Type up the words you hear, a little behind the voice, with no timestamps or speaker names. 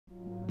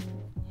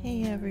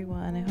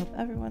everyone, I hope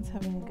everyone's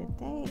having a good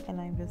day,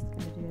 and I'm just going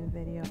to do a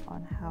video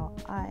on how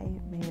I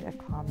made a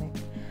comic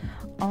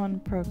on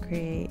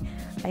Procreate.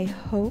 I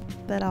hope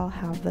that I'll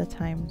have the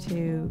time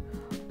to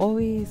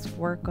always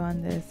work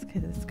on this,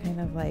 because it's kind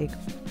of like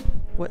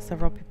what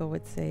several people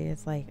would say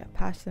is like a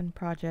passion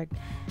project,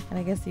 and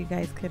I guess you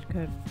guys could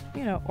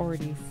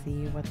already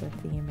see what the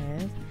theme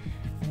is,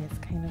 and it's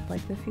kind of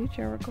like the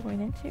future we're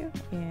going into,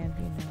 and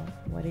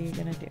what are you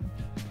gonna do?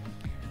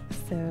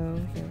 So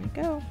here we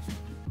go.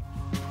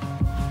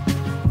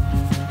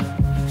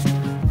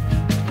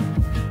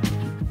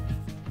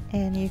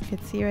 And you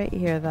could see right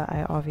here that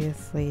I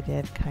obviously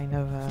did kind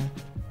of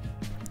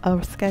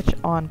a sketch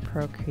on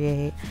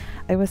Procreate.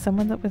 I was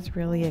someone that was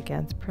really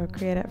against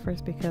Procreate at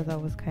first, because I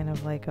was kind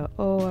of like,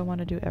 oh, I want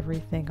to do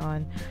everything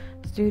on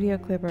Studio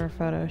Clip or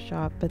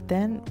Photoshop. But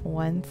then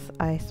once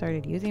I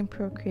started using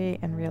Procreate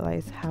and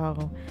realized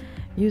how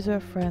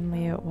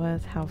user-friendly it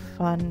was, how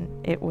fun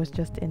it was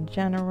just in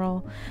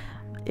general,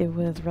 it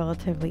was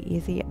relatively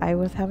easy. I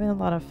was having a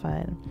lot of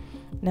fun.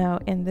 Now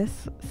in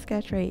this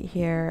sketch right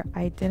here,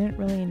 I didn't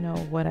really know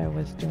what I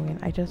was doing.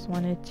 I just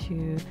wanted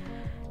to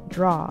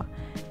draw,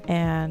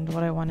 and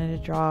what I wanted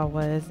to draw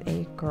was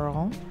a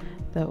girl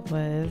that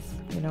was,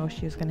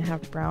 she was gonna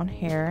have brown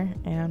hair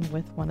and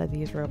with one of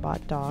these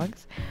robot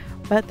dogs.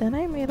 But then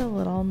I made a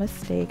little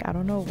mistake. I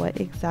don't know what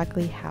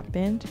exactly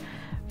happened,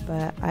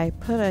 but I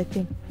put, I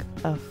think,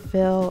 a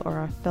fill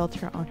or a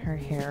filter on her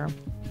hair,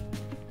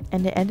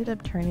 and it ended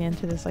up turning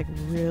into this like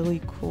really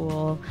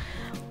cool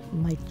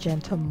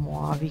magenta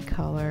mauve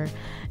color,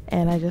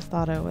 and I just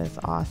thought it was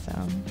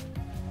awesome.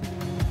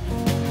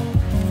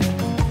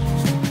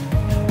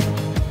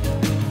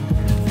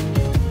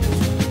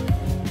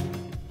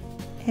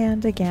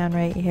 And again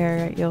right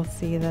here you'll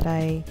see that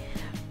I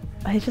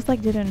just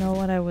like didn't know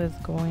what I was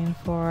going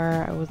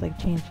for. I was like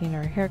changing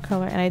her hair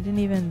color, and I didn't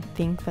even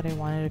think that I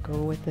wanted to go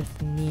with this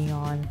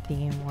neon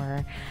theme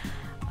where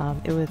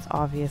it was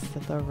obvious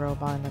that the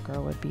robot and the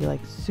girl would be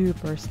like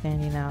super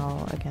standing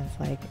out against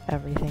like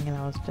everything, and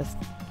I was just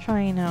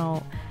trying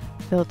out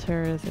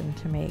filters and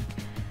to make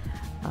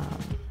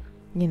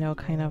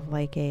kind of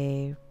like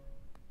a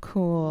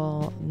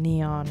cool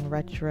neon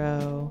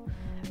retro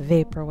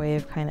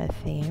vaporwave kind of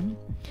theme.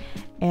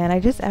 And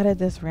I just added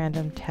this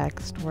random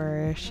text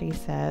where she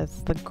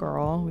says, the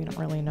girl, we don't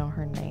really know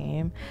her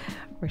name,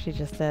 where she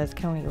just says,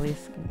 can we at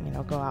least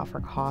go out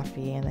for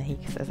coffee? And then he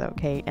says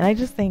okay. And I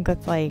just think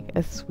that's like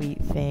a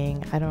sweet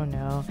thing. I don't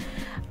know,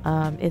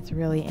 it's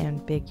really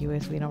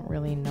ambiguous. We don't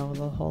really know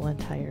the whole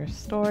entire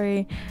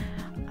story.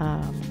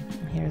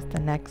 Here's the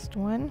next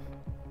one.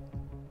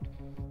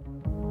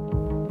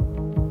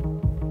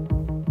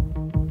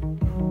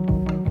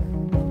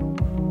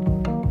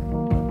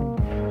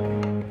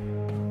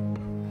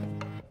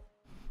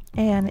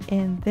 And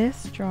in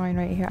this drawing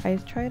right here, I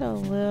tried a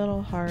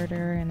little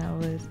harder, and I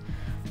was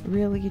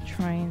really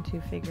trying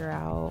to figure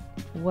out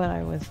what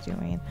I was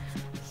doing.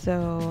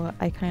 So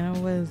I kind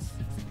of was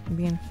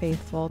being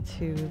faithful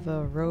to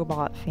the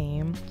robot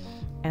theme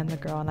and the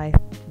girl, and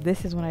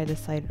this is when I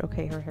decided,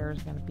 okay, her hair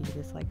is going to be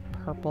this like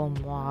purple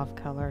mauve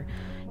color.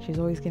 She's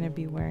always going to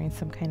be wearing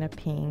some kind of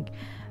pink.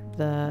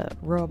 The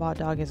robot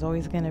dog is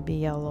always going to be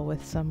yellow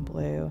with some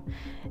blue,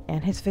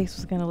 and his face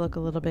was going to look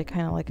a little bit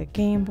kind of like a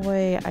Game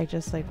Boy. I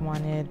just like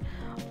wanted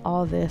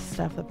all this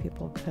stuff that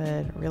people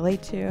could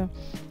relate to,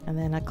 and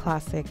then a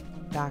classic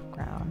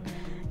background.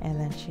 And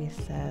then she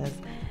says,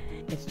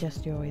 it's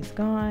just you always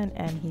gone,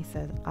 and he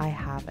says, I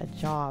have a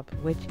job,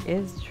 which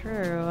is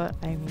true.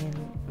 I mean,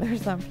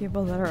 there's some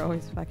people that are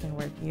always fucking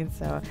working,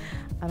 so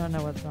I don't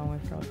know what's wrong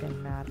with girls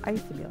getting mad. I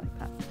used to be like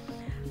that.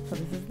 So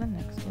this is the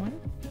next one.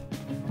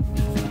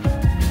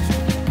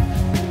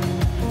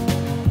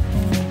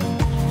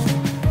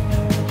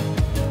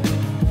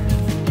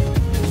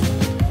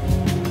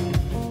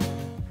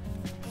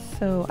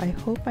 So I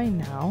hope by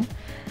now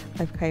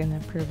I've kind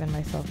of proven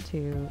myself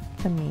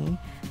to me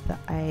that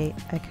I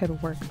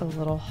could work a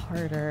little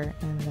harder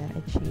and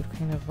then achieve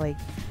kind of like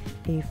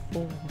a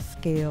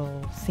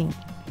full-scale scene.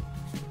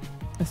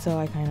 So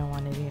I kind of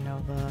wanted,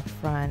 the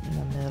front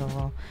and the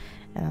middle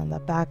and on the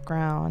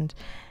background,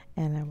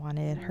 and I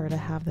wanted her to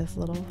have this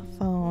little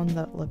phone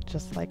that looked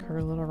just like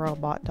her little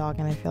robot dog,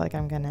 and I feel like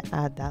I'm gonna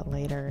add that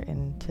later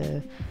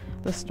into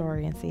the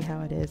story and see how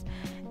it is.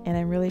 And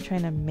I'm really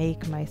trying to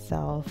make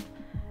myself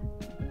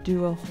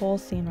do a whole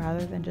scene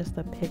rather than just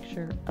a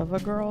picture of a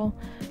girl,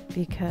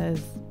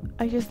 because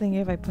I just think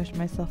if I push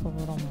myself a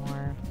little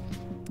more,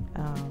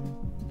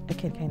 I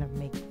could kind of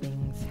make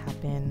things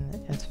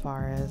happen as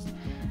far as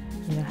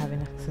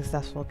having a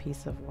successful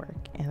piece of work.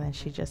 And then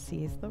she just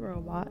sees the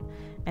robot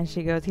and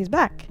she goes, he's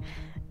back.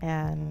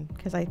 And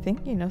because I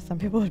think some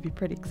people would be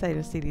pretty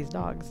excited to see these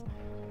dogs.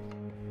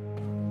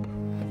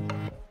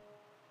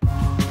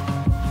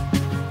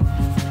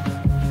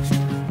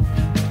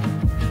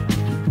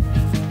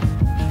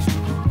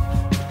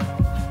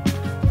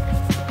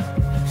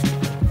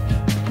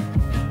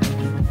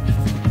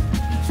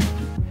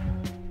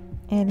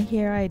 And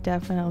here I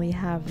definitely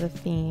have the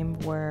theme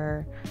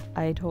where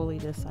I totally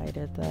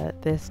decided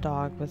that this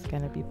dog was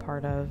going to be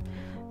part of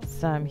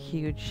some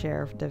huge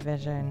sheriff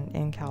division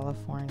in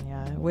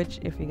California, which,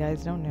 if you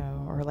guys don't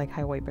know, or like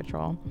highway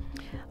patrol,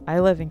 I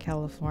live in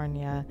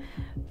California,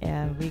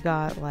 and we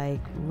got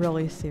like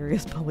really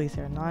serious police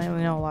here. Now I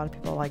know a lot of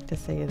people like to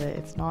say that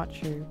it's not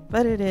true,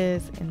 but it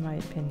is, in my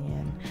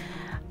opinion.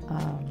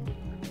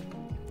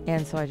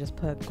 And so I just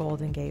put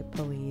Golden Gate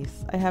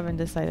Police. I haven't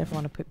decided if I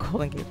want to put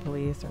Golden Gate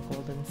Police or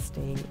Golden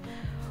State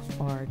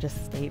or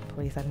just State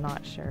Police. I'm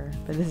not sure.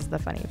 But this is the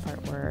funny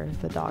part where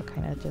the dog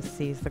kind of just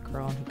sees the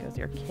girl and he goes,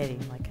 "You're kidding,"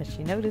 like, because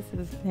she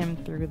notices him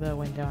through the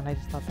window, and I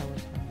just thought that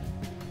was funny.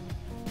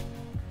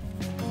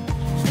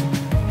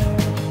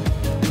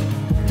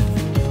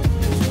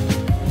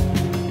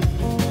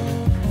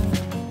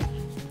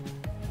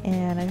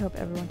 And I hope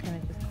everyone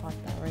kind of just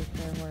caught that right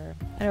there, where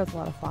I know it's a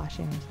lot of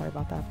flashing, I'm sorry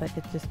about that, but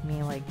it's just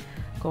me like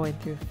going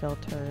through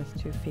filters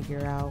to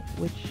figure out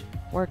which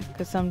works,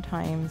 because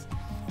sometimes,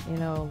 you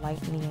know,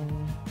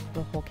 lightening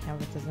the whole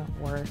canvas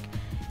doesn't work.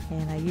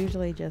 And I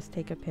usually just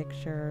take a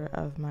picture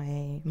of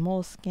my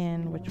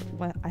moleskin, which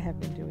what I have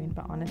been doing,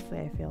 but honestly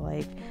I feel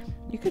like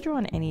you could draw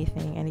on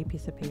anything, any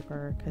piece of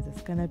paper, because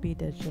it's going to be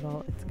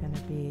digital. It's going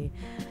to be,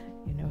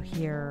 you know,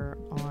 here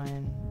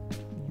on,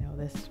 you know,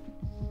 this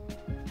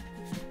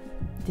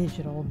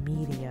digital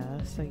media,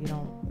 so you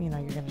don't, you know,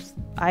 you're gonna just,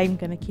 I'm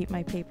gonna keep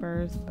my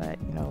papers,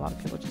 but you know, a lot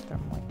of people just throw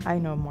them away. I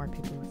know more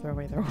people who throw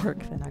away their work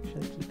than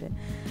actually keep it.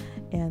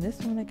 And this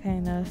one I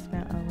kind of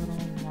spent a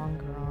little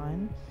longer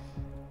on,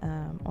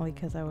 only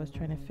because I was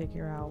trying to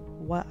figure out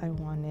what I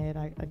wanted.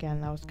 I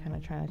was kind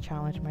of trying to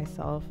challenge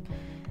myself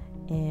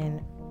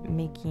in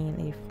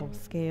making a full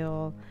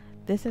scale.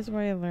 This is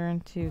where I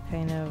learned to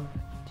kind of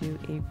do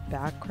a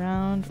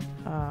background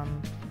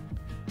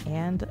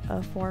and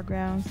a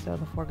foreground. So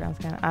the foreground's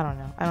kind of,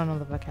 I don't know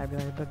the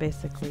vocabulary, but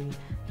basically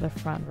the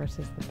front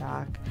versus the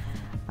back.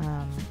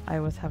 I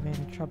was having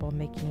trouble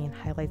making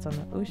highlights on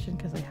the ocean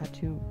because I had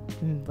to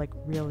like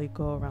really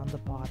go around the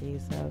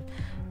bodies of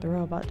the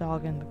robot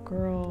dog and the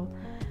girl,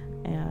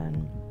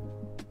 and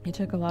it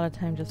took a lot of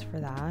time just for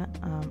that.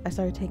 I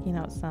started taking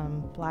out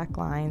some black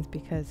lines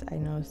because I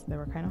noticed they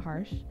were kind of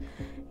harsh,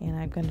 and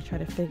I'm going to try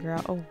to figure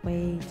out a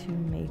way to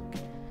make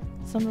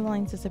some of the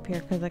lines disappear,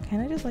 because I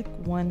kind of just like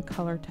one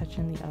color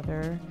touching the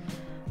other.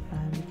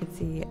 You could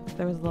see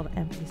there was a little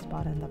empty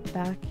spot in the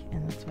back,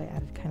 and that's why I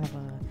added kind of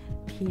a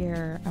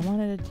pier. I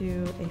wanted to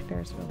do a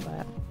Ferris wheel,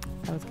 but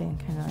I was getting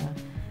kind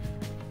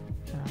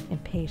of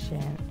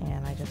impatient,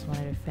 and I just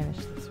wanted to finish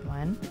this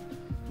one.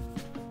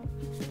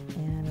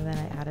 And then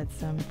I added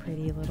some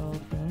pretty little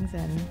things,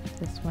 and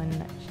this one,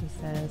 she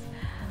says,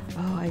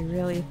 "Oh, I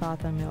really thought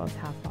the meal was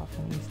half off,"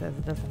 and he says,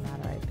 "It doesn't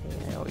matter, I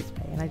pay, I always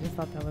pay." And I just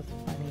thought that was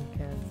funny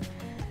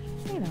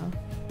because, you know.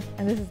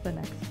 And this is the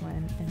next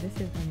one, and this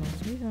is the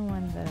most recent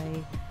one that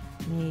I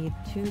made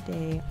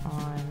today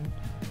on,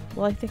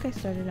 well, I think I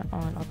started it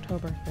on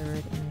October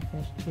 3rd and I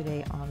finished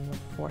today on the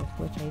 4th,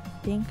 which I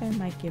think I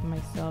might give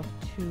myself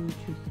 2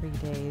 to 3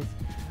 days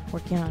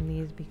working on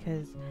these,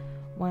 because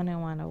one, I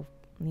want to,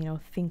 you know,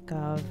 think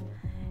of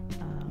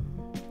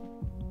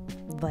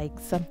like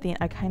something,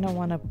 I kind of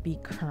want to be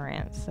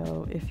current.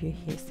 So if you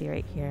see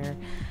right here,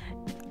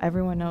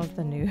 everyone knows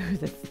the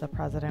news. It's the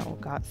president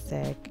got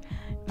sick.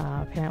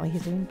 Apparently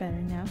he's doing better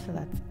now, so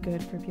that's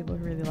good for people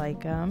who really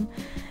like him.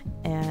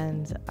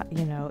 And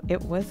you know,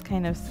 it was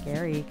kind of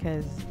scary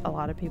because a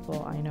lot of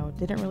people I know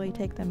didn't really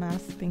take the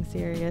mask thing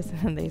serious, and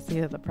then they see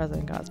that the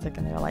president got sick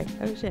and they're like,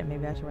 "Oh shit,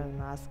 maybe I should wear the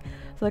mask."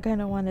 So I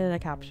kind of wanted to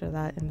capture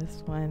that in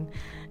this one,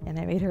 and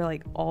I made her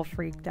like all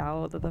freaked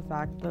out at the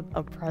fact that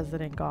a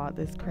president got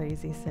this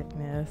crazy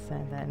sickness,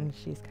 and then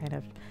she's kind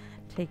of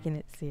taking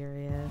it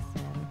serious.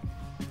 And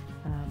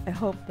I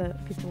hope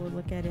that people will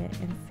look at it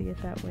and see it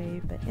that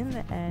way, but in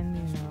the end,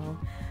 you know,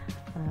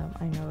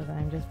 I know that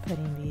I'm just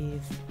putting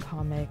these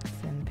comics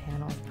and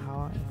panels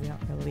out, and we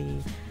don't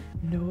really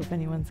know if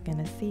anyone's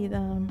gonna see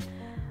them.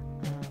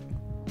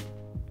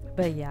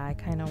 But yeah, I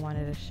kind of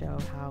wanted to show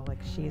how like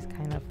she's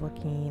kind of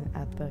looking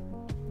at the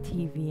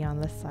TV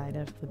on the side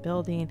of the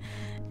building,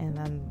 and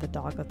then the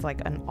dog that's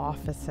like an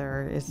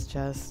officer is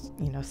just,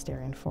 you know,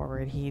 staring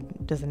forward. He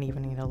doesn't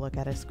even need to look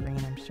at a screen.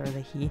 I'm sure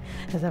that he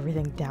has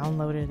everything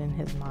downloaded in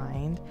his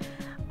mind.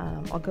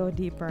 I'll go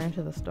deeper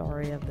into the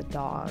story of the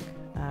dog.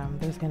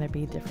 There's going to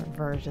be different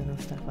versions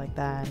and stuff like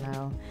that,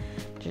 and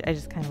I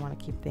just kind of want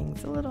to keep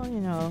things a little, you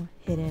know,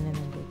 hidden and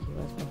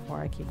ambiguous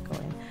before I keep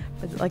going.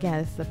 But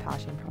again, this is a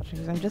passion project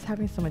because I'm just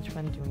having so much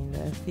fun doing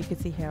this. You can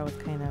see here I was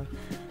kind of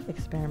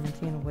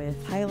experimenting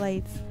with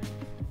highlights,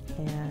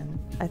 and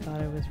I thought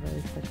it was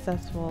really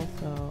successful.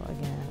 So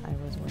again,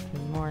 I was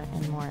working more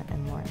and more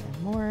and more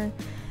and more,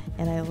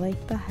 and I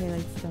liked the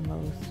highlights the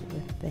most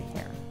with the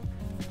hair.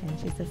 And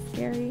she says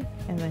scary,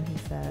 and then he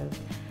says,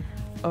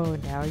 "Oh,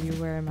 now you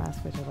wear a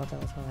mask," which I thought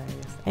that was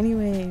hilarious.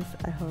 Anyways,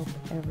 I hope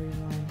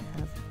everyone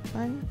has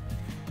fun,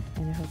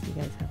 and I hope you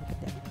guys have a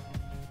good day.